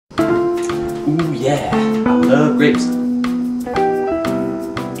Ooh yeah, I love grapes.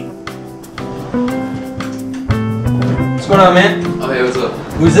 What's going on, man? Oh hey, what's up?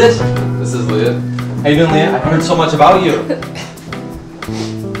 Who's this? This is Leah. How you doing, Leah? I've heard so much about you.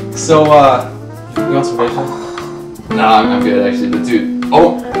 So, you want some grapes? Nah, I'm good actually. But dude,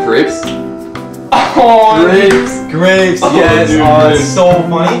 oh, grapes? Oh, Grapes! Grapes, Oh, yes. dude, Oh, grapes. it's so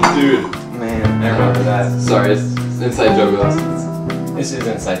funny. Dude. Man, I remember that. Sorry, it's inside joke. This is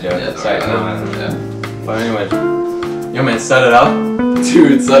inside joke. Yeah, Sorry, no, no. yeah. But anyway, yo man, set it up.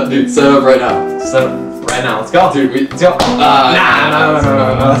 Dude, set up right now. Set up right now. Let's go. Dude, Let's go. No,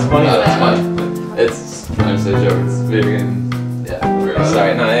 that's funny. That's funny. It's an inside joke. It's video game. Yeah.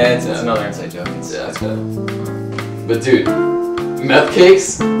 Sorry, no, it's another inside joke. Yeah, but dude, meth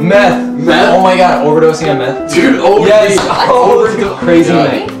cakes? Meth. Meth? Oh my god, overdosing on meth. Dude, Yes. overdose. Crazy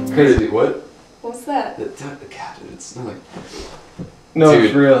God. night. Crazy. What? What's that? God, dude, it's not like. No,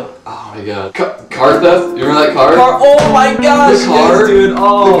 Dude. for real. Oh my god. Car theft? You remember that car? Oh my gosh. The car? yes, dude.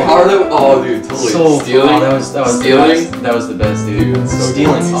 Oh. The car that. Oh, dude, totally. So Stealing? Oh, that was Stealing? The best. That was the best, dude. Dude, so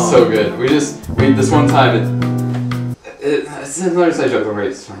Stealing. Good. Oh. So good. We this one time it's another side joke. Don't worry,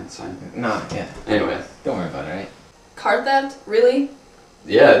 it's fine. Nah, yeah. Anyway. Don't worry about it, right? Car theft? Really?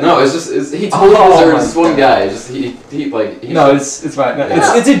 Yeah, no, he totally deserves this one guy. Just he No, it's fine. No,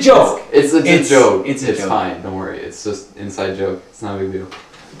 Yeah. it's a joke. It's a joke. It's a joke. Fine. Don't worry. It's just inside joke. It's not a big deal.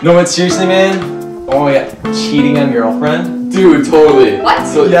 No, but seriously, man. Oh yeah, cheating on your girlfriend. Dude, totally. What?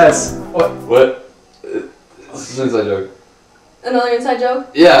 So, Yes. What? What? It's just an inside joke. Another inside joke?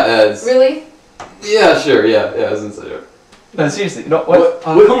 Yeah, it's. Really? Yeah, sure. Yeah, it's an inside joke. No, seriously. No, what? What?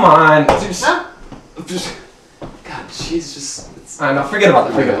 Oh, come on. Huh? God, she's just. It's, I know. Forget about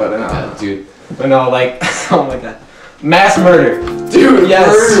it. Forget about it. No. God, dude. But no, like, oh my god, mass murder. Dude,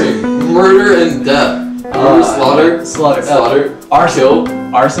 Yes. murder and death. Murder, slaughter, slaughter, arson,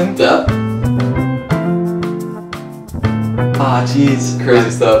 kill, arson, death. Ah, jeez.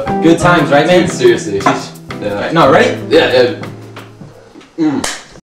 Crazy stuff. Good times, right, man? Dude, seriously. Jeez. Yeah. No, right? Yeah.